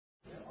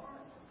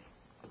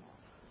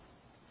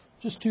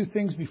Just two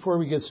things before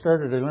we get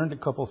started. I learned a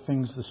couple of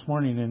things this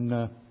morning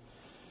in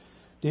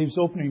Dave's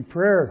opening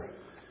prayer.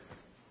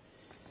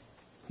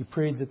 He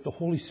prayed that the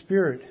Holy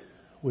Spirit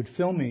would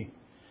fill me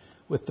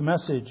with the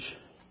message,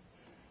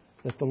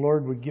 that the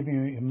Lord would give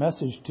me a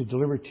message to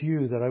deliver to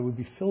you, that I would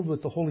be filled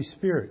with the Holy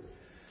Spirit.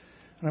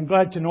 And I'm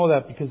glad to know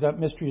that because that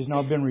mystery has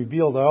now been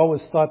revealed. I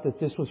always thought that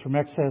this was from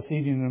excess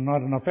eating and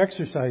not enough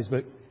exercise,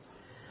 but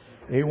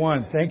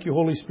A1. Thank you,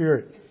 Holy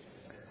Spirit.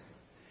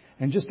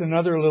 And just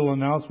another little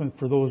announcement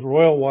for those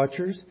royal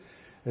watchers,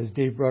 as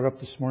Dave brought up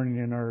this morning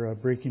in our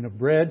breaking of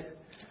bread.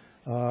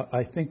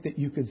 I think that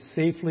you could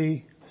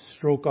safely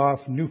stroke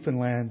off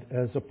Newfoundland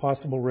as a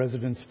possible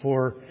residence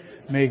for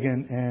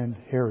Meghan and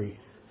Harry.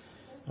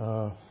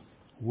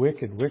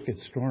 Wicked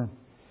storm.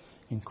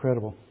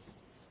 Incredible.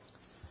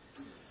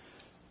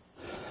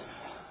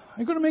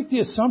 I'm going to make the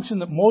assumption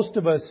that most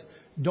of us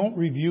don't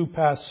review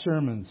past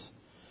sermons.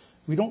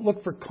 We don't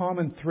look for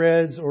common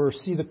threads or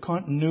see the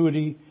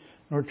continuity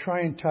nor try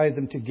and tie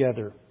them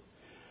together.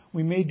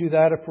 We may do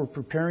that if we're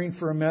preparing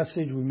for a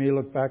message. We may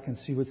look back and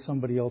see what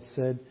somebody else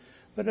said.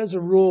 But as a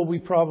rule, we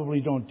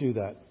probably don't do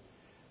that.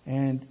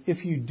 And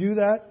if you do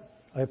that,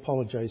 I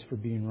apologize for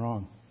being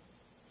wrong.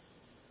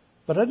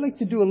 But I'd like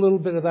to do a little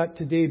bit of that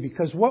today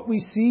because what we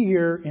see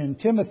here in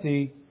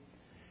Timothy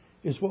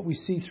is what we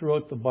see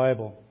throughout the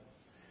Bible.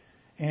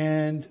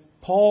 And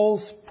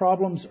Paul's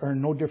problems are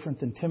no different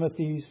than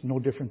Timothy's, no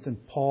different than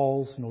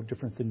Paul's, no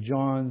different than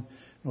John,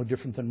 no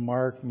different than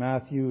Mark,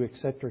 Matthew,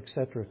 etc.,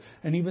 etc.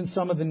 And even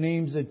some of the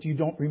names that you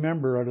don't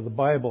remember out of the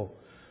Bible,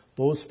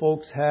 those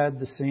folks had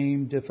the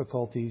same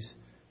difficulties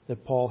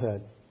that Paul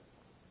had.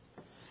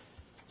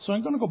 So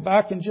I'm going to go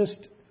back and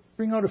just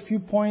bring out a few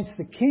points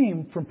that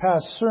came from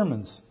past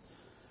sermons.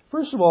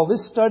 First of all,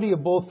 this study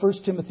of both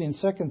 1 Timothy and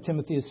 2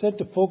 Timothy is said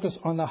to focus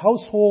on the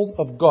household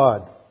of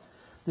God.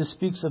 This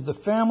speaks of the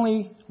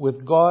family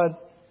with God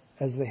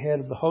as the head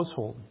of the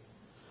household.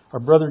 Our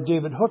brother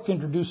David Hook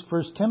introduced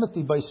 1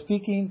 Timothy by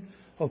speaking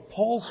of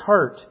Paul's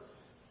heart,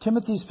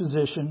 Timothy's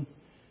position,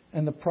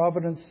 and the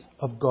providence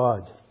of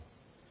God.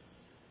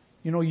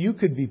 You know, you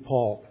could be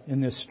Paul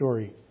in this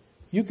story.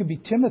 You could be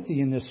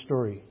Timothy in this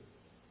story.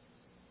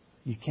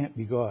 You can't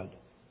be God.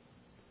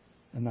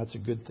 And that's a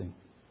good thing.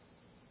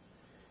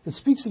 It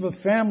speaks of a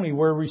family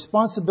where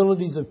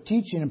responsibilities of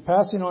teaching and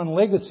passing on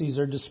legacies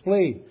are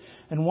displayed.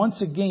 And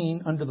once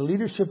again, under the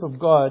leadership of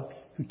God,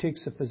 who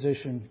takes the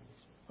position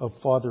of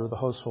father of the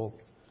household.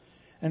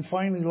 And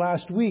finally,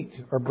 last week,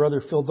 our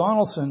brother Phil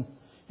Donaldson,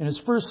 in his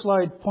first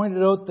slide,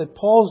 pointed out that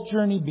Paul's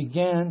journey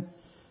began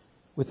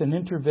with an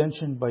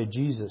intervention by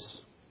Jesus.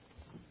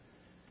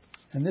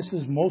 And this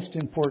is most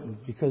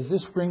important because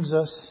this brings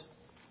us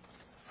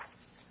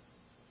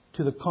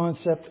to the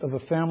concept of a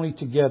family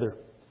together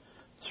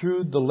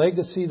through the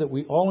legacy that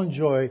we all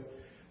enjoy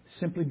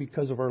simply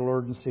because of our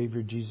Lord and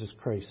Savior Jesus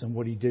Christ and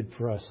what He did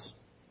for us.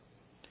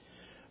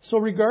 So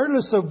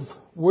regardless of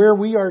where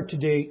we are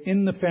today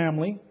in the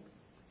family,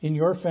 in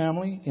your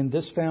family, in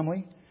this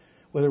family,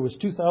 whether it was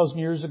 2,000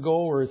 years ago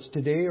or it's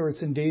today or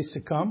it's in days to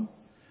come,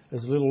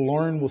 as little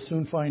Lauren will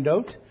soon find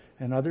out,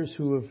 and others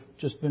who have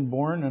just been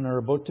born and are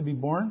about to be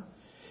born,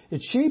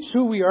 it shapes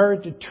who we are,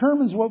 it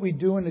determines what we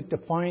do, and it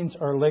defines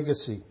our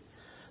legacy.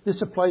 This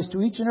applies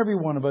to each and every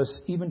one of us,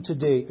 even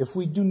today. If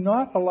we do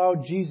not allow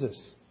Jesus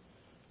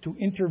to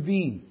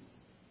intervene,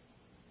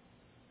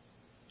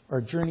 our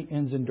journey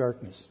ends in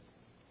darkness.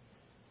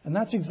 And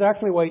that's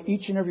exactly why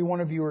each and every one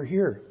of you are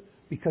here.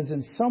 Because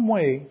in some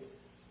way,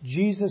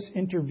 Jesus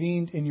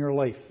intervened in your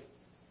life.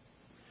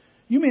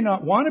 You may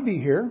not want to be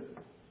here.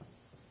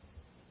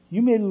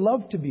 You may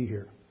love to be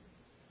here.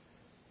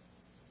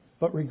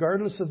 But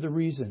regardless of the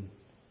reason,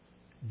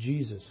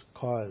 Jesus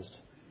caused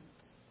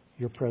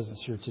your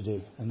presence here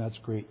today, and that's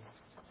great.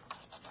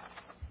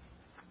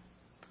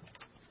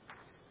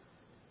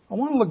 I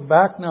want to look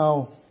back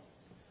now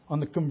on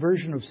the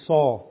conversion of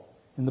Saul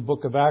in the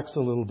book of Acts a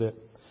little bit.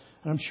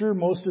 And I'm sure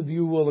most of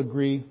you will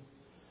agree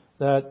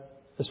that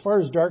as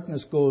far as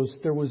darkness goes,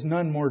 there was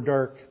none more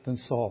dark than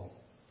Saul.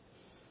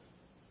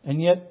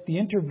 And yet the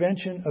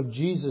intervention of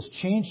Jesus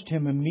changed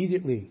him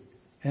immediately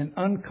and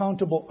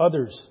uncountable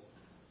others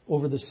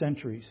over the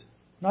centuries.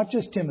 Not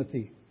just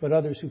Timothy, but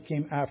others who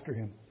came after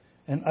him.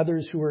 And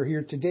others who are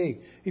here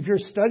today. If you're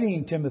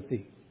studying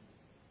Timothy,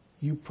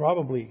 you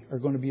probably are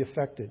going to be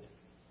affected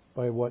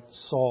by what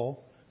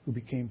Saul, who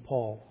became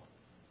Paul,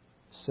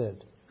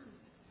 said.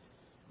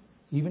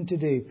 Even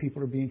today,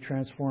 people are being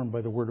transformed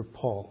by the word of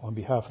Paul on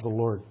behalf of the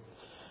Lord.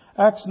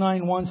 Acts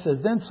 9:1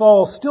 says, Then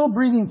Saul, still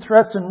breathing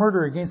threats and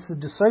murder against the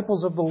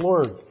disciples of the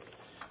Lord,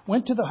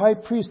 went to the high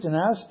priest and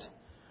asked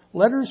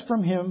letters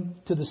from him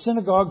to the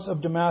synagogues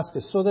of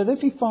Damascus, so that if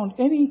he found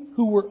any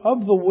who were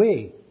of the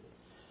way,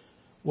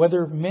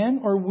 whether men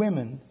or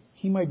women,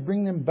 he might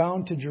bring them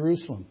bound to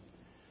Jerusalem.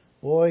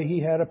 Boy, he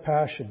had a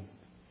passion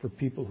for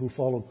people who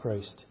followed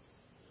Christ.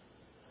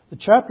 The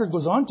chapter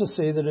goes on to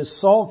say that as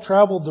Saul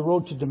traveled the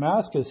road to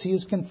Damascus, he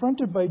is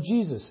confronted by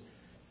Jesus.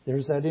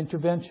 There's that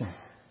intervention.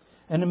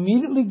 And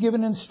immediately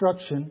given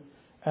instruction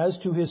as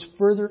to his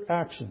further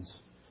actions.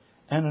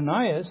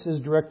 Ananias is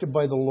directed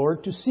by the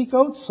Lord to seek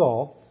out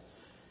Saul,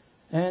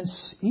 and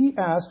he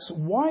asks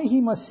why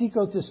he must seek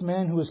out this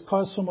man who has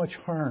caused so much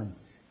harm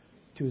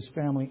to his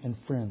family and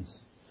friends.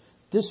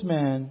 This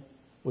man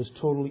was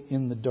totally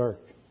in the dark.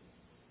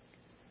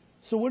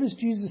 So what is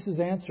Jesus'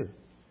 answer?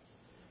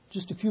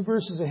 Just a few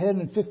verses ahead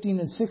in 15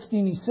 and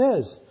 16 he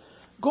says,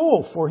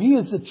 "Go, for he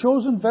is the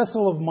chosen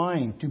vessel of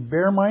mine to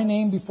bear my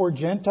name before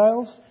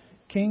Gentiles,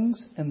 kings,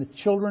 and the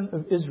children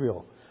of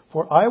Israel.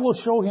 For I will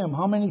show him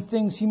how many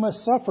things he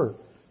must suffer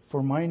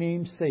for my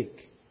name's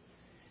sake."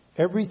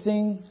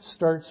 Everything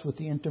starts with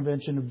the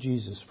intervention of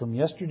Jesus. From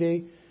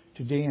yesterday,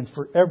 today, and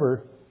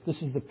forever,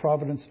 this is the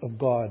providence of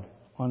God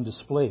on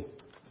display.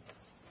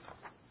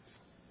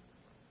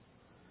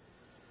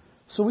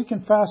 So we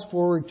can fast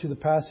forward to the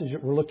passage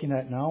that we're looking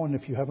at now, and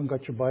if you haven't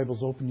got your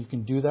Bibles open, you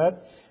can do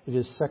that. It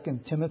is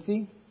 2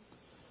 Timothy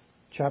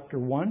chapter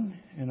 1,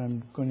 and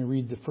I'm going to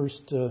read the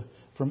first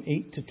from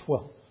 8 to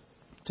 12,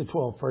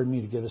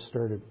 to get us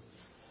started.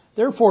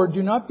 "Therefore,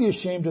 do not be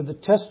ashamed of the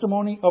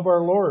testimony of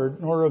our Lord,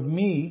 nor of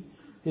me,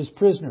 his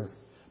prisoner,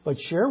 but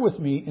share with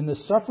me in the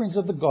sufferings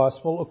of the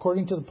gospel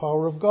according to the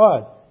power of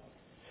God,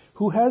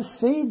 who has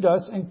saved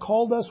us and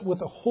called us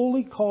with a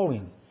holy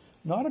calling,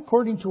 not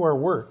according to our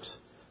works,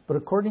 but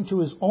according to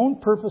his own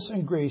purpose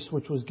and grace,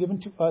 which was given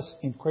to us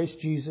in Christ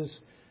Jesus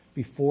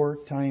before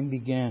time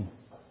began,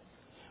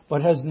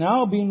 but has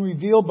now been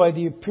revealed by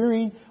the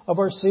appearing of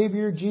our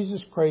Savior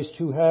Jesus Christ,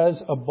 who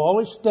has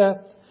abolished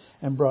death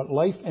and brought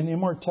life and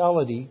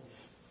immortality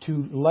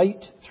to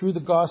light through the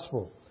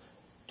gospel,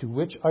 to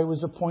which I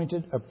was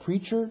appointed a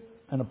preacher,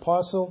 an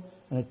apostle,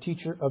 and a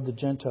teacher of the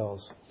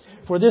Gentiles.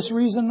 For this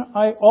reason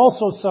I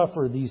also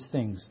suffer these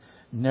things.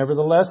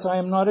 Nevertheless, I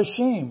am not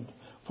ashamed,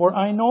 for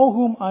I know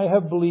whom I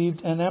have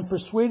believed, and am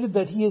persuaded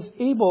that he is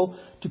able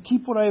to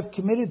keep what I have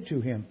committed to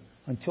him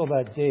until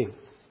that day."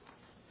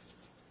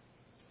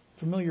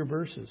 Familiar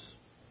verses.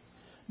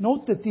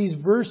 Note that these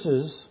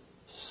verses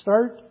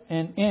start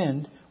and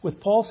end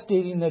with Paul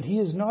stating that he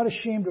is not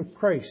ashamed of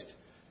Christ,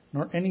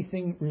 nor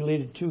anything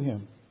related to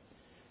him.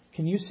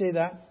 Can you say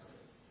that?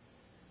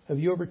 Have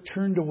you ever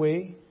turned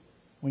away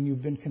when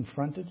you've been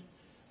confronted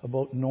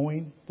about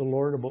knowing the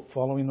Lord, about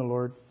following the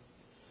Lord?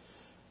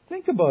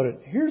 Think about it.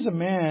 Here's a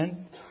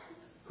man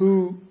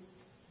who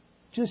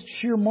just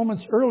sheer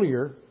moments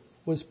earlier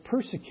was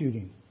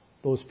persecuting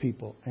those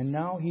people, and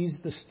now he's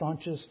the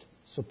staunchest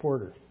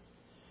supporter.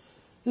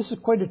 This is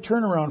quite a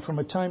turnaround from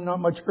a time not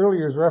much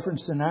earlier, as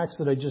referenced in Acts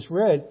that I just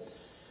read,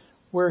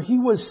 where he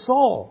was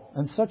Saul,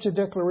 and such a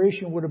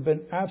declaration would have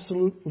been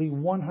absolutely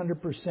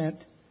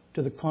 100%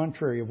 to the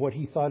contrary of what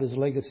he thought his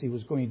legacy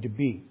was going to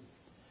be.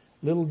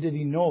 Little did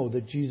he know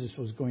that Jesus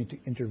was going to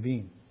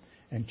intervene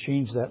and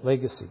change that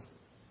legacy.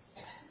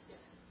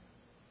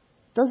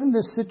 Doesn't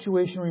this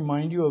situation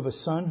remind you of a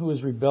son who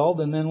has rebelled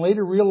and then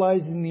later,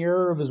 realizing the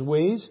error of his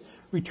ways,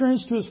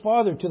 returns to his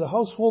father, to the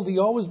household he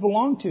always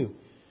belonged to?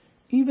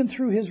 Even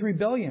through his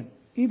rebellion,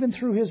 even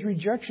through his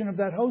rejection of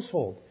that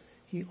household,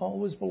 he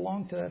always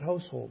belonged to that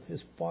household.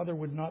 His father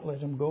would not let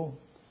him go.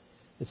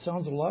 It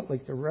sounds a lot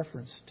like the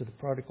reference to the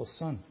prodigal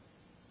son.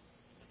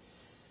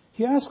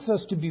 He asks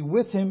us to be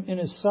with him in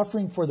his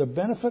suffering for the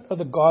benefit of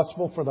the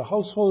gospel, for the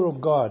household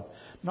of God,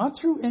 not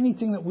through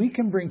anything that we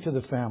can bring to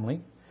the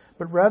family,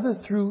 but rather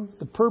through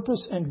the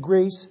purpose and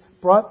grace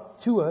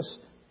brought to us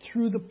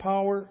through the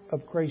power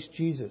of Christ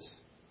Jesus.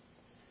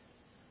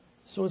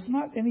 So it's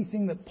not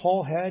anything that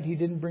Paul had. He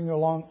didn't bring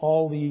along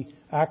all the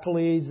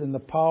accolades and the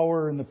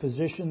power and the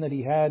position that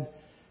he had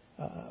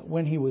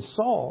when he was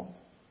Saul.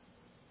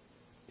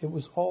 It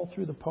was all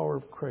through the power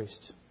of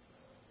Christ,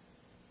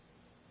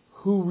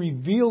 who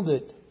revealed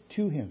it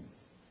to him.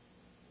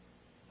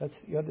 That's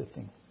the other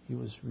thing. He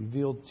was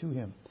revealed to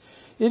him.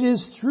 It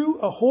is through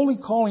a holy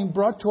calling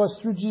brought to us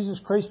through Jesus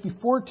Christ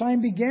before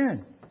time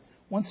began.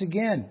 Once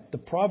again, the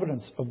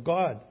providence of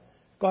God,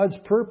 God's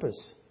purpose,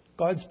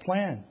 God's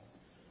plan.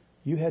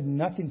 You had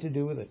nothing to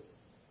do with it.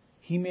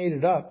 He made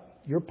it up.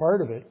 You're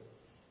part of it.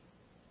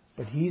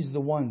 But He's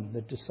the one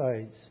that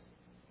decides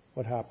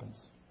what happens.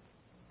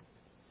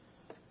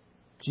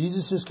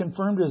 Jesus is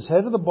confirmed as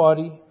head of the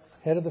body,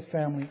 head of the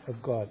family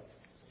of God.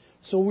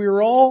 So we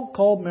are all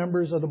called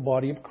members of the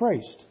body of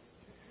Christ.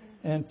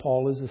 And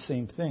Paul is the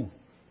same thing.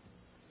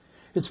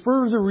 It's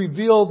further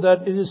revealed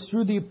that it is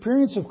through the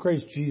appearance of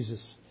Christ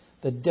Jesus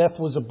that death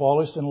was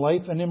abolished and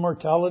life and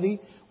immortality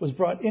was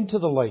brought into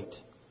the light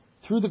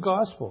through the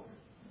gospel.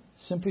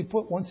 Simply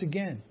put, once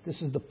again, this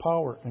is the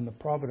power and the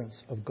providence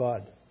of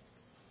God.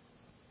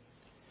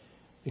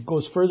 It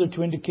goes further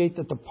to indicate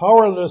that the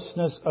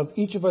powerlessness of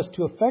each of us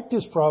to effect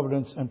His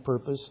providence and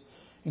purpose,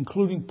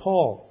 including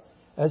Paul,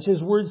 as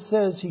his word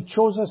says, He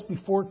chose us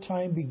before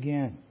time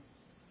began.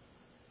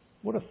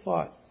 What a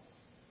thought.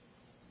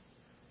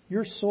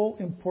 You're so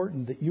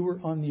important that you were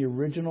on the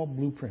original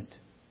blueprint.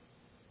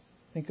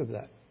 Think of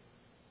that.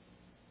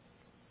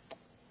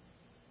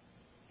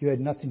 You had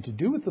nothing to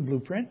do with the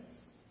blueprint,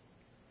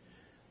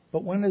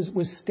 but when it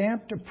was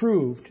stamped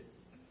approved,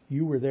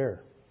 you were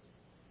there.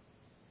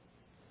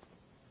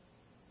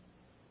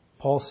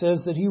 Paul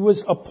says that he was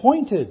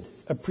appointed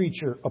a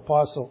preacher,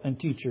 apostle, and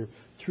teacher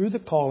through the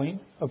calling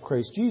of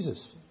Christ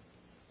Jesus.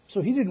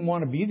 So he didn't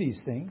want to be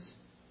these things,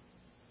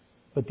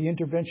 but the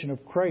intervention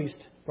of Christ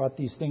brought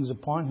these things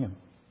upon him.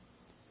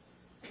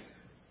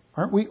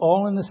 Aren't we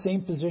all in the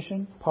same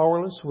position,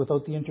 powerless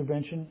without the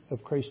intervention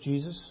of Christ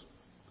Jesus?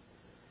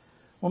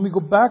 When we go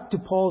back to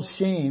Paul's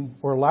shame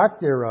or lack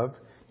thereof,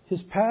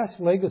 his past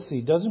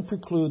legacy doesn't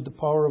preclude the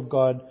power of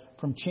God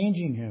from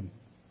changing him,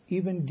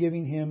 even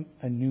giving him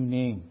a new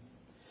name.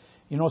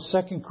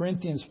 2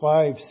 Corinthians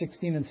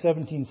 5:16 and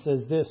 17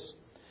 says this,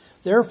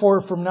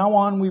 "Therefore, from now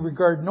on we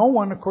regard no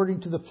one according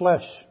to the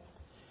flesh.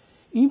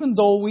 Even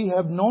though we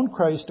have known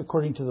Christ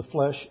according to the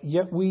flesh,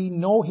 yet we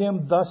know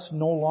him thus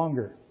no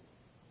longer.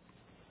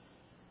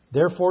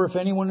 Therefore, if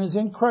anyone is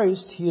in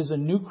Christ, he is a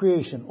new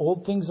creation.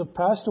 Old things have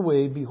passed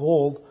away.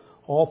 Behold,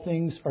 all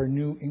things are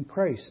new in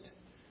Christ."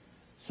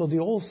 So the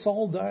old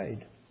Saul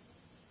died,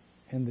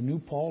 and the new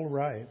Paul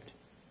arrived.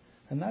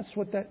 And that's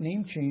what that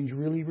name change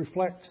really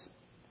reflects.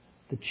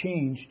 The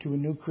change to a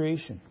new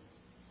creation.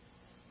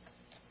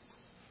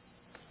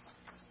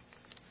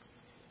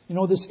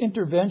 This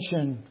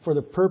intervention for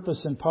the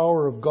purpose and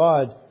power of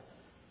God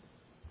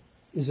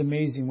is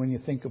amazing when you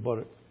think about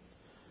it.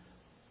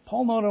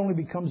 Paul not only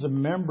becomes a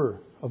member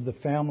of the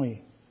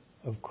family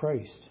of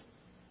Christ,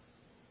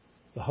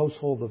 the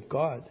household of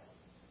God,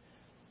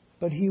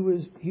 but he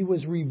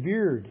was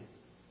revered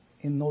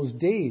in those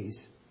days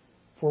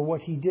for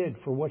what he did,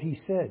 for what he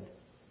said.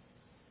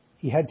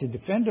 He had to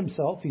defend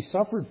himself. He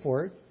suffered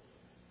for it.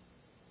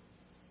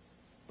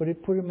 But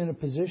it put him in a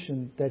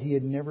position that he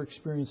had never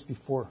experienced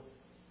before.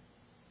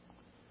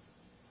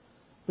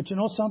 But you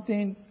know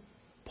something?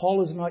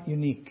 Paul is not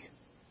unique.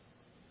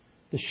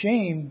 The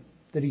shame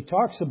that he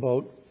talks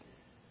about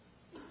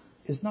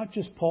is not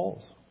just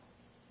Paul's.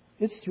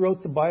 It's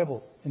throughout the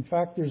Bible. In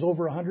fact, there's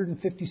over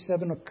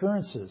 157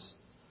 occurrences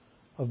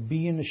of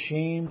being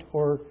ashamed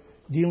or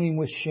dealing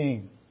with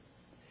shame.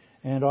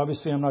 And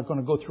obviously I'm not going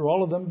to go through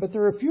all of them, but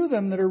there are a few of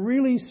them that are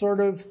really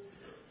sort of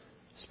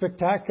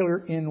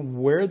spectacular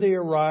in where they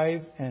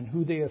arrive and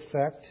who they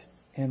affect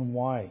and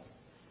why.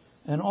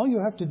 And all you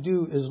have to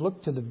do is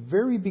look to the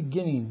very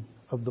beginning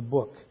of the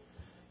book.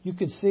 You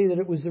could say that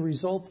it was the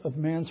result of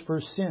man's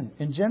first sin.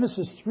 In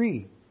Genesis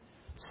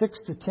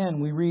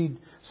 3:6-10, we read,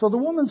 "So the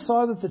woman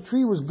saw that the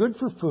tree was good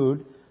for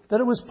food, that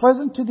it was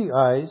pleasant to the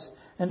eyes,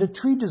 and a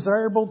tree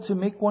desirable to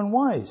make one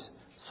wise.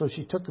 So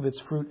she took of its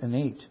fruit and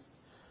ate.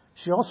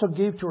 She also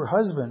gave to her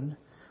husband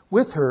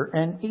with her,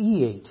 and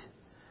he ate.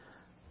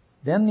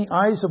 Then the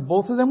eyes of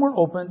both of them were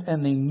opened,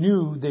 and they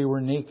knew they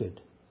were naked.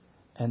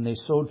 And they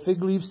sewed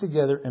fig leaves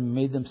together and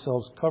made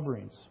themselves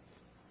coverings.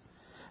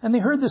 And they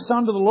heard the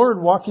sound of the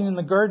Lord walking in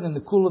the garden in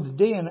the cool of the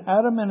day, and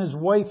Adam and his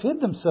wife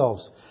hid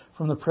themselves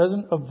from the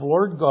presence of the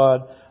Lord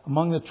God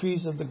among the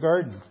trees of the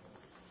garden.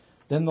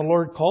 Then the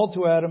Lord called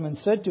to Adam and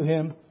said to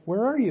him,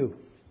 'Where are you?'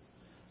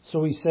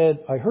 So he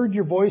said, 'I heard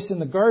your voice in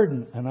the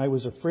garden, and I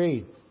was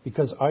afraid,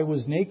 because I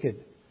was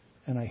naked,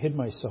 and I hid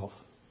myself.'"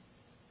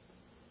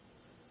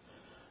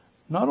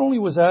 Not only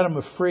was Adam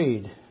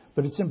afraid,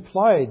 but it's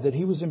implied that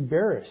he was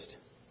embarrassed.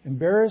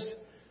 Embarrassed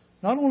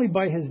not only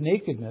by his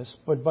nakedness,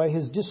 but by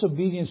his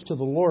disobedience to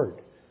the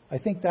Lord. I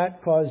think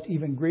that caused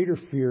even greater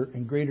fear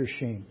and greater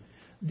shame.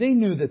 They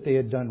knew that they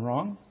had done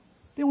wrong.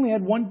 They only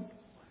had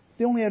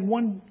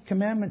one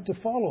commandment to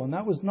follow, and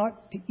that was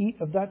not to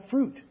eat of that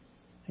fruit.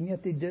 And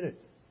yet they did it.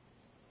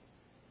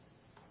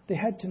 They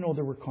had to know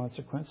there were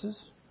consequences.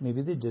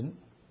 Maybe they didn't.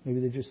 Maybe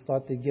they just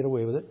thought they'd get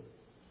away with it.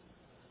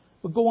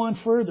 But go on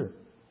further.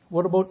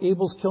 What about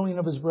Abel's killing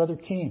of his brother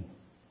Cain?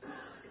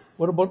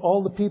 What about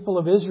all the people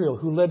of Israel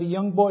who let a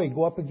young boy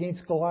go up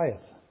against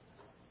Goliath?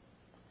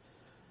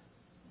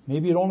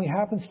 Maybe it only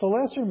happens to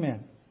lesser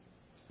men.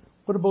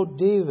 What about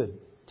David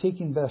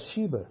taking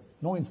Bathsheba,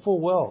 knowing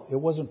full well it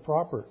wasn't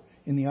proper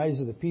in the eyes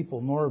of the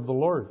people, nor of the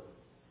Lord?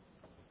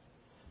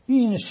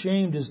 Being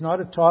ashamed is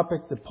not a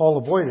topic that Paul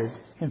avoided.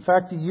 In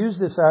fact, he used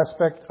this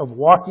aspect of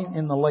walking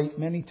in the light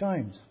many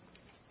times.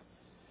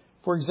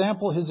 For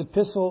example, his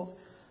epistle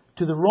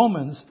to the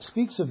Romans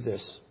speaks of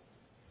this.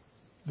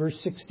 Verse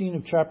 16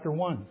 of chapter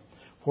 1.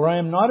 "For I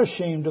am not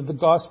ashamed of the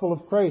gospel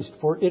of Christ,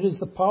 for it is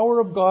the power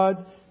of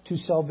God to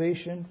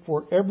salvation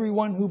for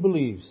everyone who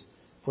believes,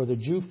 for the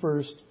Jew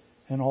first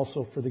and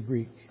also for the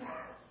Greek."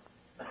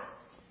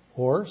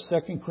 Or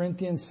 2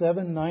 Corinthians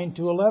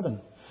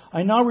 7:9-11.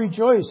 "I now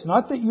rejoice,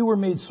 not that you were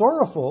made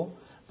sorrowful,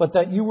 but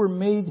that you were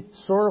made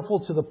sorrowful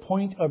to the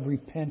point of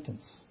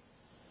repentance.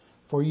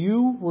 For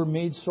you were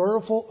made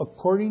sorrowful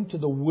according to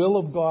the will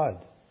of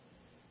God."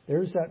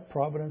 There's that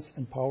providence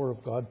and power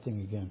of God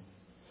thing again.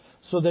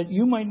 "So that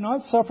you might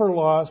not suffer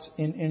loss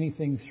in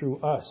anything through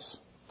us.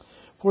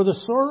 For the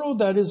sorrow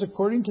that is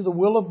according to the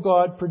will of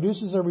God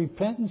produces a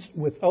repentance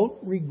without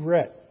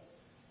regret."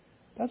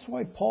 That's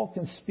why Paul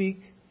can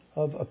speak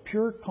of a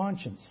pure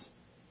conscience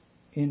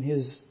in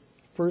his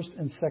 1st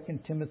and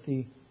 2nd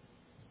Timothy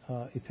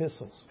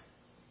epistles.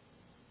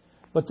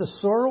 "But the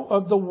sorrow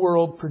of the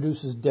world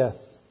produces death.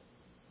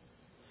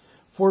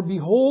 For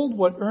behold,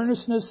 what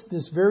earnestness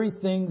this very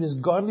thing, this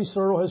godly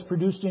sorrow has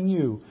produced in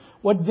you.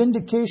 What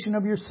vindication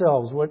of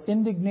yourselves, what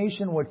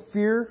indignation, what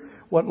fear,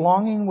 what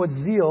longing, what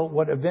zeal,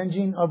 what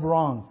avenging of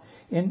wrong.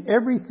 In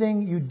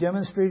everything you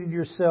demonstrated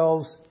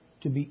yourselves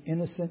to be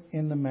innocent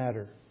in the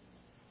matter,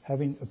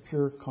 having a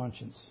pure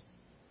conscience.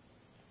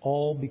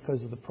 All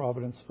because of the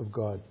providence of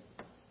God.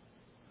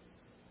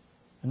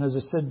 And as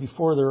I said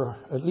before, there are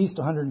at least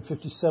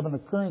 157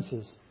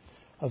 occurrences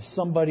of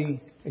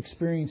somebody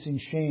experiencing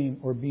shame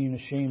or being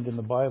ashamed in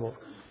the Bible.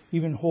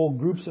 Even whole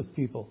groups of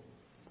people.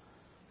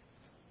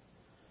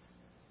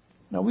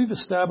 Now we've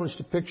established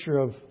a picture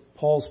of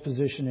Paul's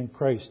position in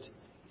Christ.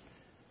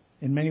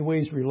 In many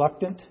ways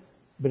reluctant,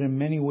 but in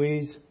many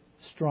ways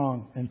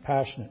strong and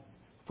passionate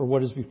for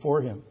what is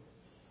before him.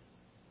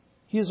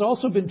 He has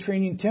also been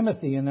training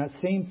Timothy in that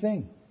same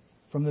thing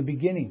from the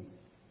beginning.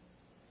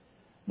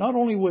 Not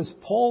only was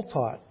Paul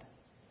taught,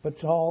 but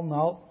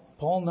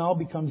Paul now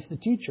becomes the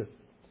teacher.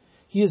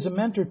 He is a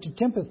mentor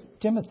to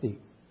Timothy.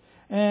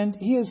 And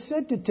he has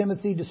said to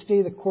Timothy to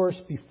stay the course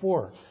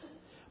before.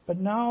 But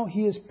now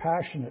he is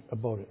passionate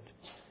about it.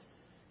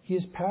 He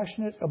is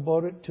passionate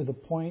about it to the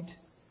point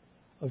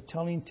of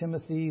telling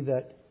Timothy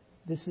that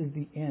this is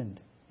the end.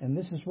 And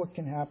this is what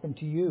can happen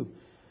to you.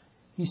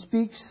 He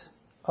speaks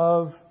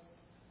of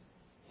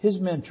his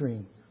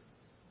mentoring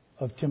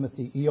of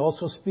Timothy. He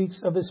also speaks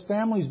of his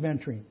family's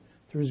mentoring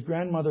through his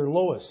grandmother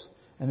Lois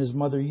and his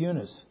mother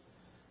Eunice.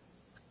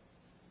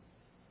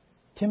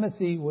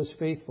 Timothy was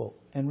faithful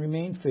and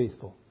remained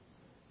faithful.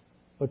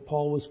 But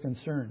Paul was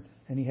concerned,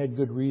 and he had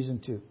good reason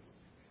to.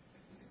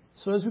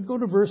 So as we go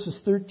to verses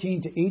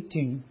 13 to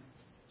 18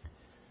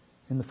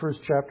 in the first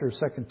chapter of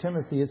 2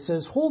 Timothy, it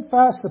says, Hold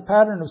fast the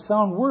pattern of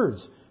sound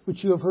words,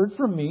 which you have heard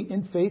from me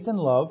in faith and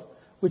love,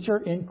 which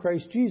are in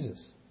Christ Jesus.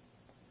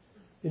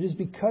 It is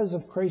because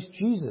of Christ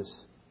Jesus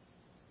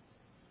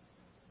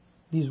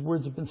these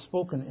words have been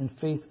spoken in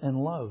faith and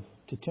love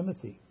to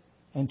Timothy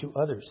and to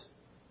others.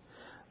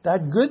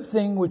 That good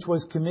thing which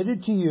was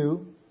committed to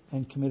you,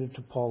 and committed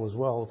to Paul as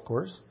well, of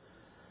course,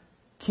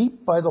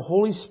 keep by the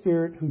Holy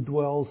Spirit who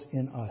dwells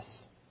in us.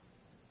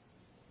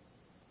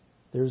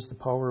 There's the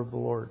power of the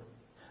Lord.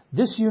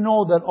 This you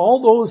know, that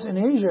all those in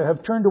Asia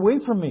have turned away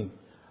from me,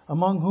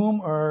 among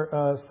whom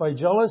are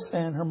Phygelus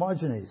and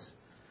Hermogenes.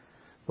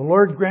 The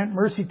Lord grant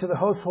mercy to the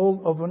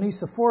household of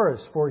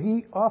Onesiphorus, for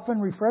he often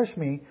refreshed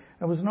me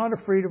and was not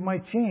afraid of my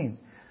chain.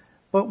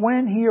 But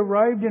when he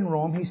arrived in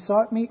Rome, he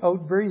sought me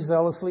out very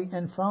zealously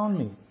and found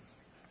me.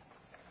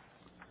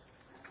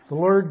 The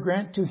Lord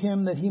grant to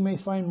him that he may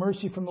find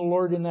mercy from the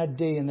Lord in that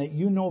day, and that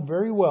you know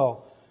very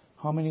well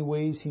how many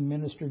ways he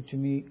ministered to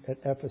me at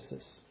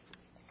Ephesus.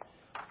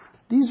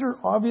 These are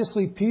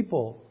obviously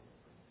people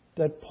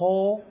that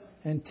Paul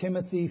and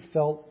Timothy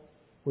felt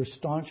were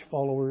staunch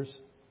followers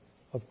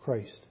of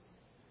Christ.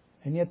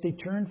 And yet they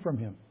turned from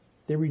him.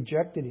 They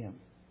rejected him.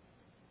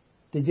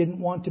 They didn't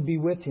want to be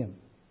with him.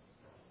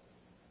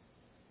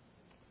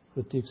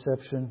 With the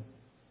exception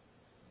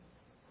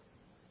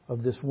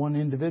of this one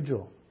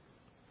individual,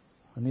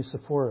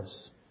 Onesiphorus.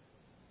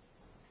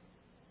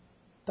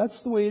 That's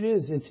the way it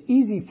is. It's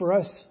easy for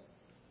us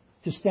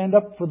to stand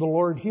up for the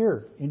Lord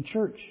here in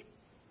church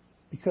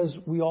because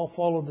we all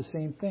follow the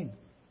same thing.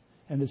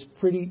 And it's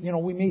pretty,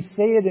 we may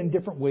say it in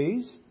different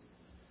ways,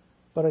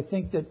 but I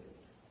think that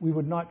we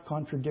would not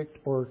contradict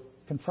or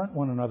confront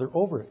one another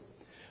over it.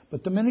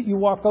 But the minute you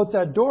walk out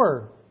that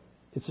door,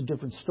 it's a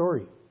different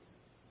story.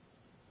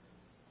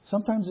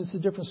 Sometimes it's a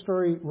different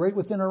story right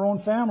within our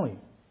own family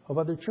of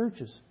other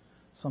churches.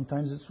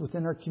 Sometimes it's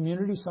within our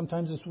community.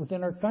 Sometimes it's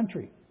within our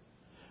country.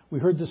 We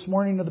heard this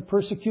morning of the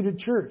persecuted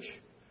church,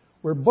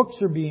 where books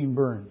are being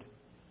burned,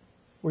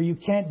 where you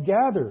can't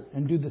gather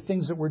and do the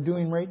things that we're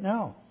doing right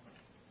now.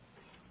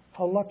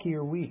 How lucky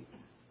are we?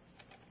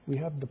 We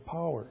have the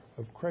power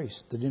of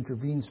Christ that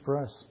intervenes for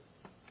us.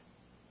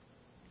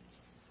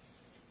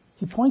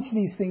 He points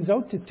these things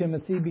out to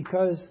Timothy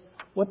because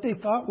what they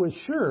thought was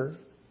sure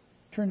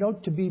turned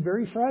out to be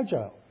very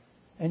fragile.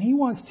 And he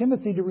wants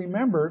Timothy to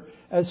remember,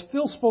 as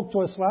Phil spoke to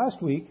us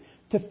last week,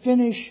 to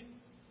finish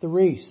the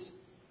race.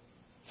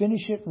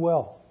 Finish it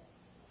well.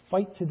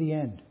 Fight to the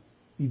end.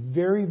 Be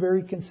very,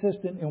 very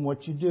consistent in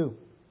what you do.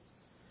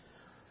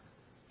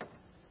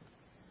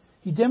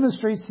 He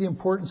demonstrates the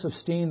importance of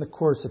staying the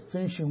course, of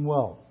finishing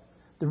well.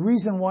 The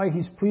reason why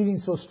he's pleading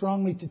so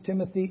strongly to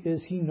Timothy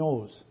is he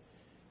knows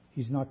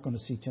he's not going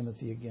to see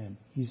Timothy again.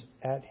 He's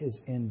at his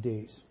end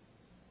days.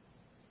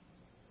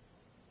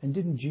 And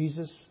didn't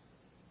Jesus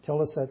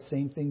tell us that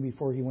same thing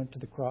before he went to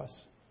the cross?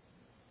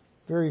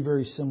 Very,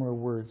 very similar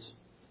words.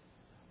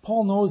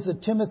 Paul knows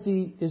that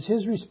Timothy is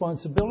his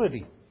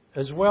responsibility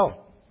as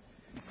well,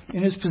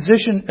 in his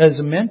position as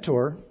a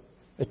mentor,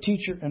 a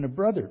teacher, and a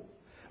brother.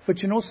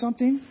 But you know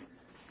something?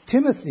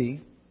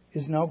 Timothy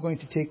is now going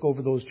to take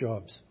over those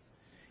jobs.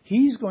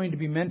 He's going to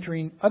be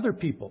mentoring other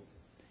people.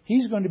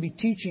 He's going to be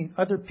teaching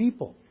other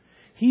people.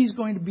 He's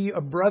going to be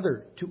a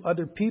brother to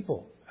other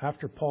people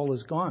after Paul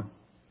is gone.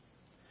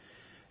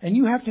 And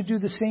you have to do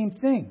the same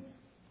thing.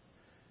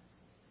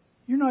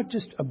 You're not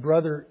just a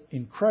brother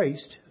in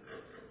Christ.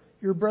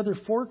 you're a brother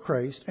for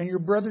Christ, and you're a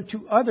brother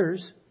to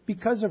others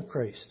because of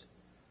Christ.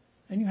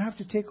 And you have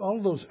to take all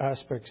of those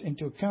aspects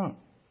into account.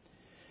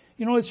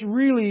 You know, it's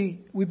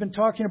really, we've been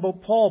talking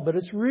about Paul, but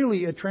it's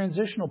really a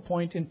transitional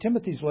point in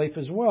Timothy's life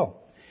as well.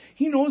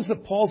 He knows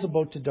that Paul's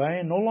about to die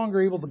and no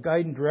longer able to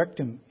guide and direct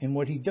him in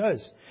what he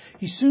does.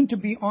 He's soon to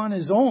be on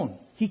his own.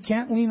 He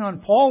can't lean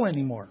on Paul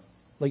anymore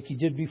like he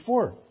did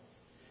before.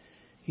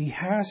 He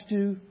has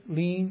to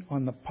lean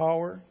on the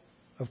power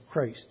of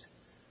Christ,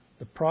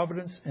 the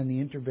providence and the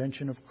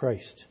intervention of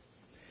Christ.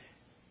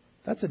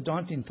 That's a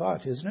daunting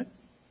thought, isn't it?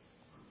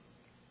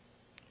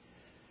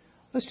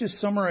 Let's just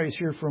summarize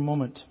here for a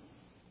moment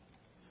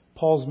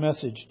Paul's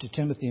message to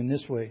Timothy in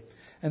this way.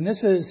 And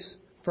this is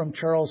from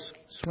Charles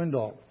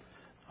Swindoll.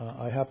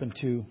 I happen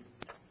to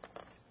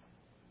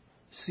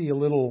see a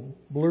little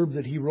blurb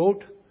that he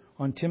wrote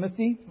on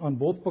Timothy, on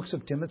both books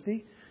of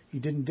Timothy. He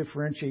didn't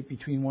differentiate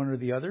between one or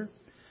the other.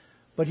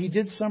 But he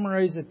did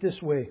summarize it this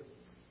way.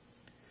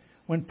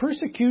 When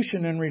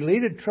persecution and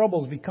related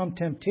troubles become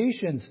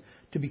temptations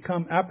to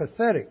become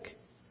apathetic,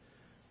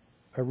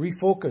 a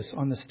refocus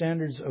on the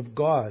standards of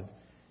God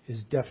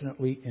is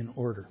definitely in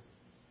order.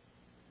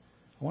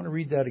 I want to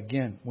read that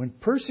again. When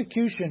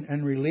persecution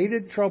and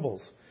related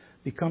troubles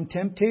become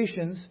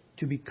temptations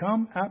to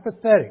become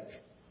apathetic,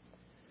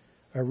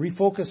 a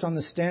refocus on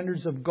the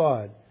standards of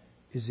God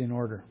is in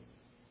order.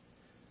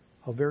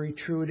 How very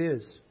true it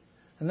is.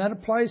 And that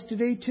applies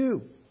today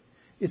too.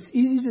 It's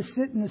easy to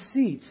sit in the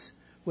seats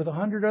with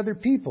 100 other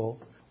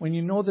people when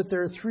you know that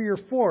there are 3 or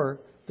 4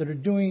 that are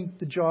doing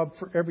the job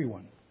for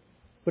everyone.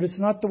 But it's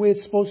not the way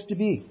it's supposed to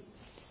be.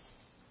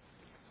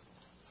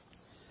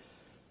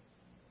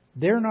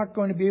 They're not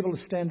going to be able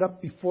to stand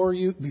up before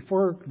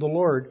the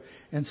Lord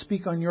and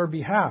speak on your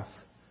behalf.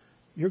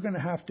 You're going to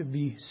have to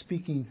be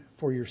speaking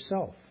for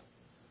yourself.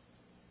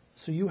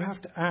 So you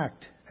have to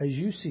act as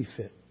you see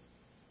fit,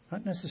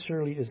 not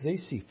necessarily as they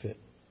see fit.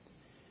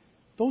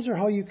 Those are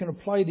how you can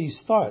apply these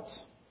thoughts.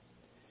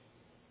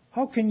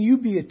 How can you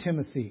be a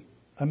Timothy,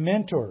 a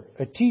mentor,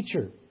 a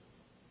teacher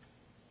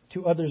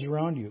to others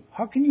around you?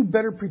 How can you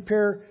better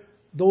prepare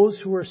those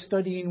who are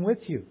studying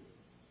with you?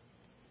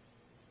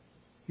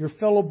 Your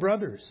fellow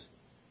brothers.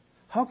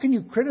 How can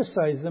you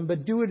criticize them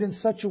but do it in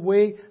such a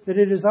way that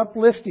it is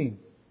uplifting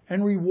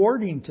and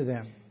rewarding to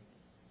them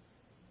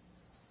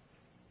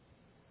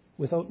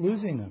without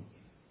losing them?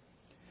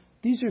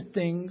 These are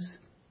things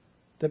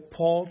that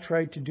Paul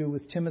tried to do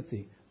with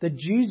Timothy, that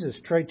Jesus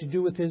tried to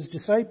do with his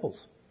disciples,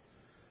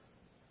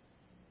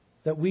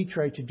 that we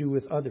try to do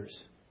with others.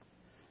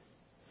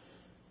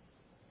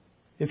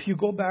 If you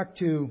go back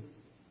to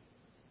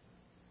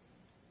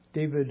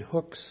David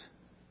Hook's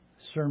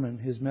sermon,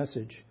 his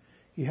message,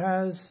 he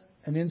has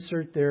an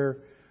insert there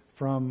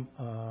from,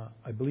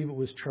 I believe it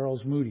was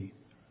Charles Moody,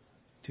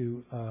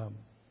 to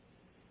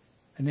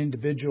an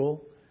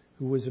individual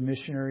who was a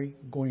missionary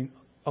going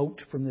out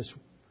from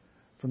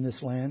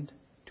this land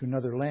to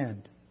another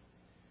land.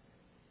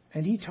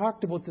 And he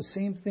talked about the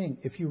same thing.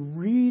 If you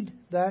read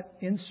that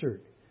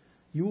insert,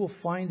 you will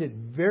find it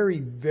very,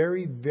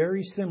 very,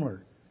 very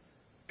similar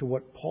to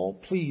what Paul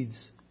pleads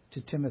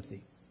to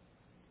Timothy.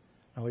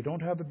 Now, I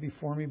don't have it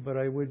before me, but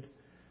I would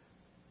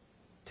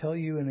tell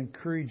you and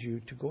encourage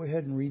you to go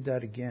ahead and read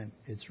that again.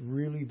 It's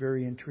really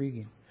very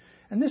intriguing.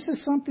 And this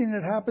is something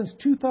that happens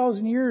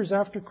 2,000 years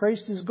after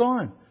Christ is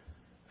gone,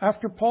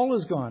 after Paul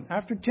is gone,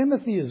 after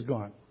Timothy is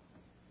gone.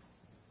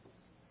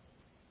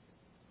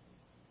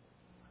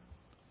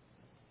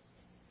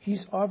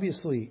 He's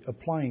obviously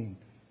applying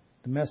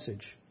the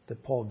message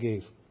that Paul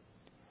gave.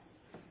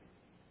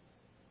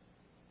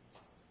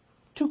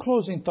 2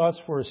 closing thoughts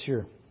for us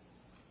here.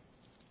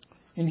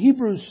 In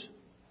Hebrews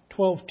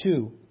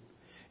 12:2,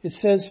 it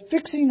says,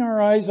 "Fixing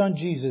our eyes on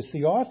Jesus,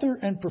 the author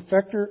and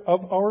perfecter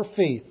of our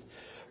faith,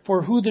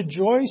 for who the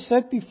joy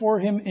set before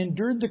him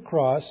endured the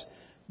cross,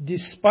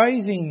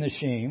 despising the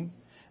shame,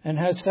 and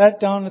has sat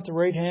down at the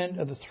right hand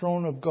of the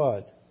throne of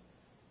God."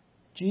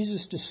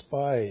 Jesus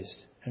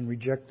despised and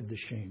rejected the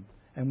shame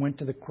and went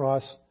to the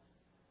cross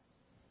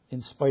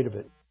in spite of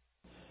it.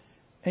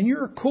 And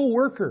you're a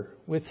co-worker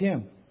with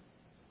him.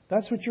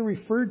 That's what you're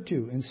referred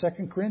to in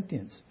 2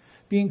 Corinthians.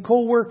 Being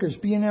co-workers,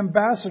 being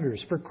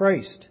ambassadors for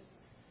Christ.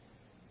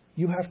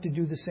 You have to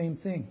do the same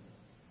thing.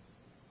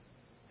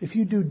 If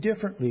you do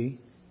differently,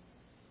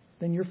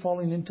 then you're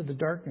falling into the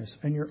darkness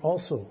and you're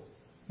also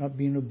not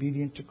being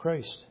obedient to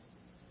Christ.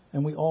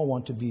 And we all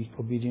want to be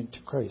obedient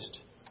to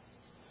Christ.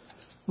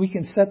 We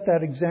can set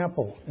that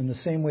example in the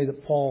same way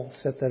that Paul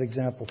set that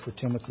example for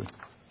Timothy.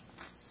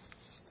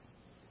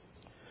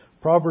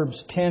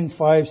 Proverbs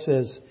 10:5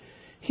 says,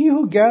 "He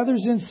who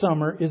gathers in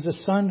summer is a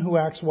son who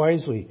acts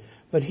wisely,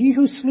 but he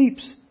who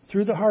sleeps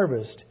through the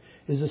harvest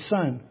is a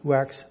son who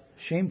acts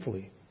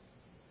shamefully."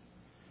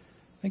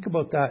 Think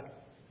about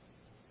that.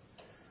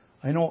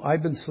 I know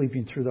I've been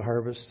sleeping through the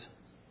harvest.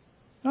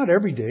 Not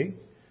every day.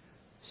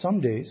 Some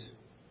days.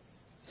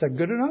 Is that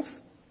good enough?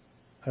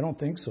 I don't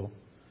think so.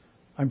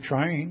 I'm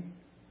trying.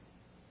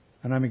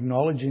 And I'm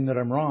acknowledging that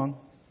I'm wrong.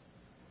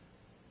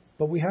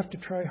 But we have to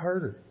try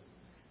harder.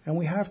 And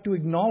we have to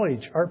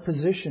acknowledge our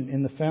position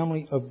in the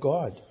family of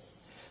God.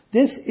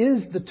 This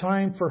is the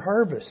time for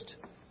harvest.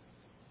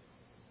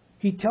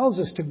 He tells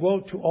us to go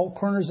out to all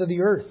corners of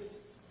the earth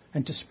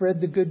and to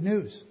spread the good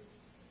news.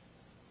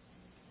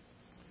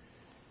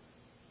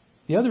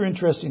 The other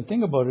interesting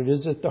thing about it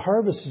is that the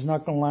harvest is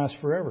not going to last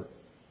forever.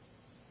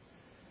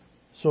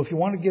 So if you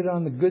want to get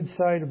on the good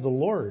side of the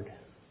Lord,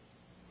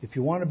 if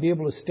you want to be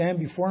able to stand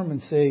before Him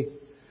and say,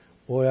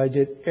 boy, I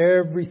did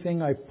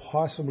everything I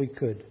possibly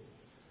could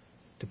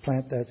to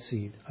plant that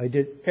seed. I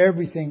did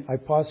everything I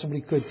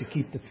possibly could to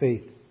keep the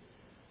faith.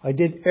 I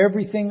did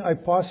everything I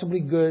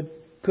possibly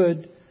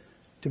could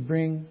to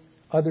bring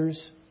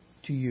others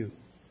to you.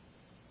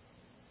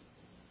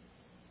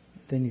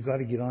 Then you've got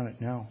to get on it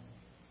now.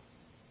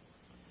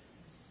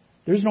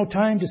 There's no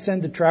time to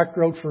send the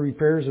tractor out for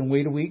repairs and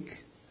wait a week.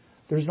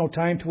 There's no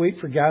time to wait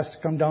for gas to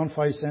come down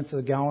 5 cents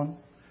a gallon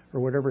or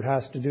whatever it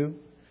has to do.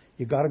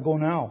 You've got to go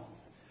now.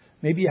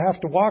 Maybe you have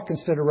to walk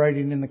instead of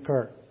riding in the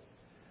cart.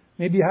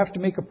 Maybe you have to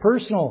make a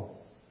personal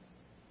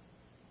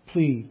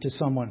plea to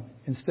someone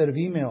instead of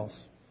emails.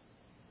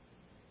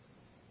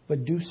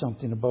 But do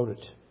something about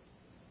it.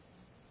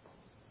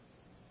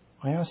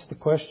 I ask the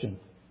question,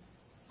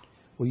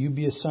 will you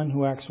be a son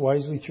who acts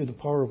wisely through the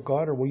power of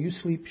God, or will you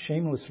sleep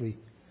shamelessly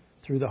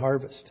through the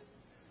harvest?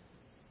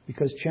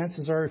 Because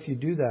chances are, if you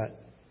do that,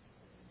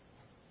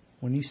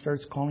 when He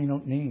starts calling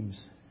out names,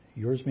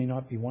 yours may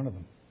not be one of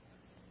them.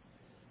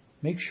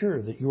 Make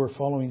sure that you are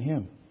following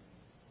Him.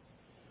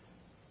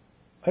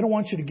 I don't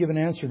want you to give an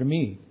answer to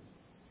me,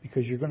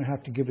 because you're going to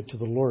have to give it to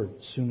the Lord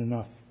soon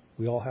enough.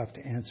 We all have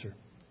to answer.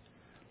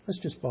 Let's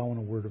just bow in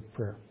a word of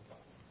prayer.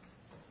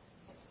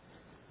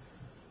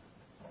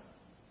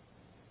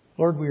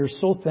 Lord, we are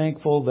so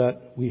thankful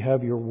that we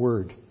have Your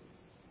Word.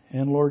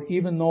 And Lord,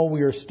 even though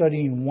we are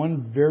studying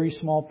one very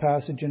small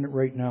passage in it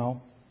right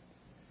now,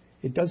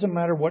 it doesn't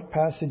matter what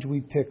passage we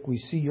pick. We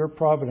see Your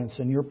providence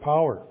and Your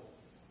power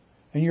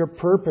and Your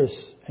purpose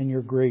and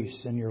Your grace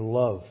and Your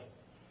love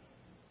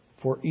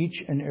for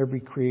each and every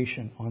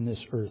creation on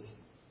this earth.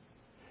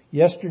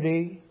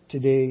 Yesterday,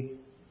 today,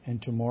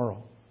 and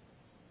tomorrow.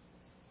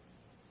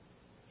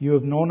 You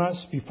have known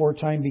us before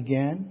time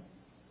began.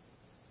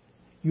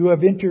 You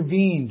have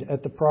intervened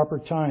at the proper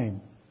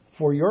time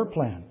for Your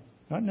plan.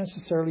 Not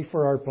necessarily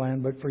for our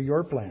plan, but for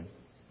Your plan.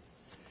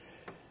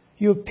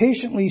 You have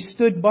patiently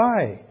stood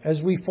by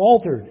as we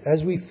faltered,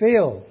 as we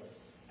failed,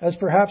 as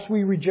perhaps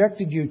we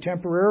rejected You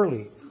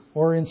temporarily,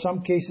 or in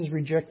some cases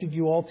rejected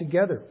You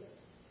altogether.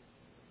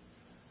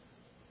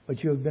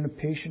 But You have been a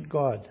patient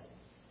God,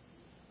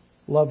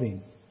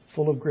 loving,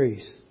 full of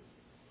grace,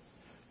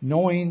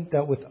 knowing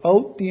that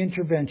without the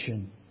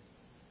intervention,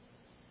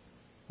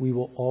 we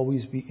will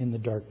always be in the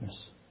darkness.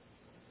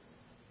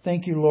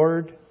 Thank You,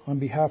 Lord, on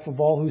behalf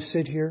of all who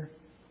sit here,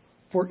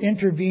 for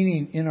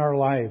intervening in our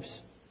lives,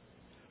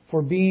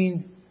 for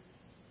being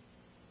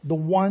the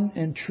one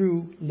and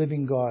true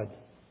living God,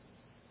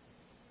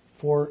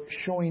 for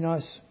showing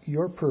us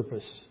Your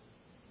purpose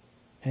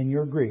and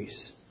Your grace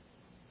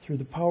through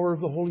the power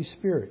of the Holy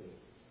Spirit,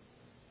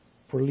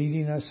 for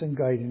leading us and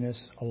guiding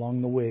us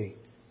along the way.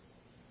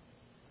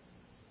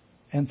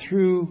 And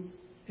through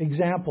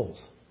examples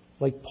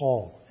like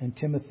Paul and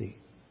Timothy,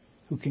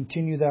 who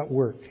continue that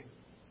work.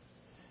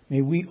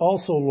 May we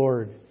also,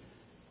 Lord,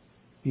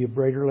 be a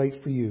brighter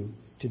light for You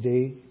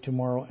today,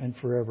 tomorrow, and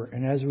forever.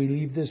 And as we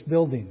leave this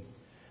building,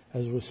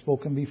 as was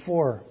spoken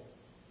before,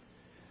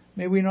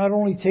 may we not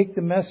only take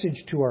the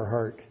message to our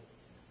heart,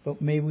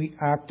 but may we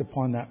act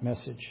upon that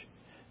message.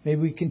 May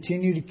we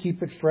continue to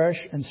keep it fresh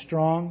and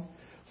strong,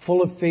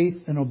 full of faith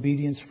and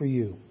obedience for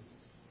You.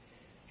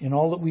 In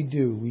all that we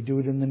do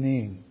it in the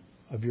name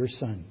of Your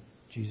Son,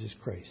 Jesus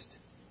Christ.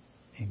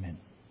 Amen.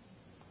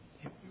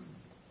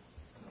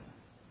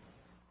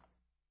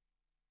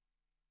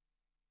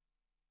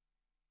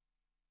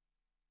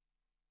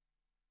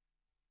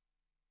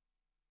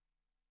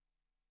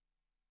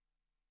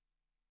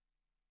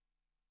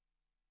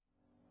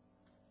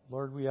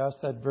 Lord, we ask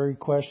that very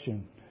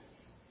question.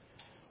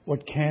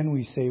 What can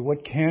we say?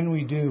 What can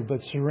we do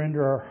but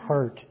surrender our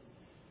heart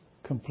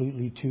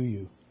completely to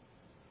You?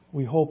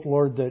 We hope,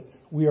 Lord, that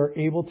we are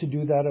able to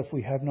do that if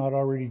we have not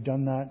already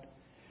done that.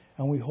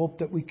 And we hope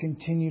that we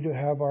continue to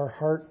have our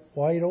heart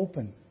wide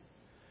open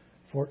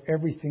for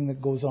everything that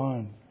goes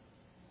on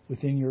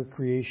within Your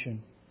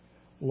creation.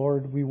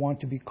 Lord, we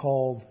want to be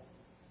called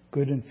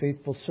good and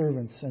faithful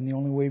servants. And the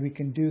only way we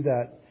can do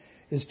that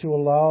is to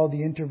allow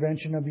the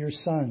intervention of Your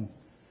Son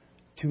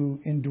to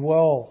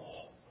indwell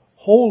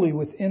wholly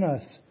within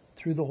us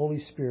through the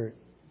Holy Spirit.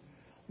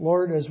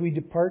 Lord, as we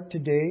depart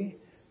today,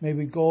 may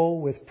we go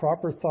with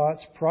proper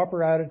thoughts,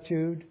 proper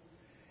attitude,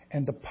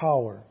 and the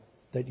power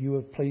that You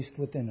have placed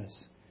within us.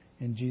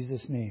 In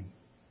Jesus' name,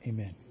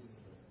 amen.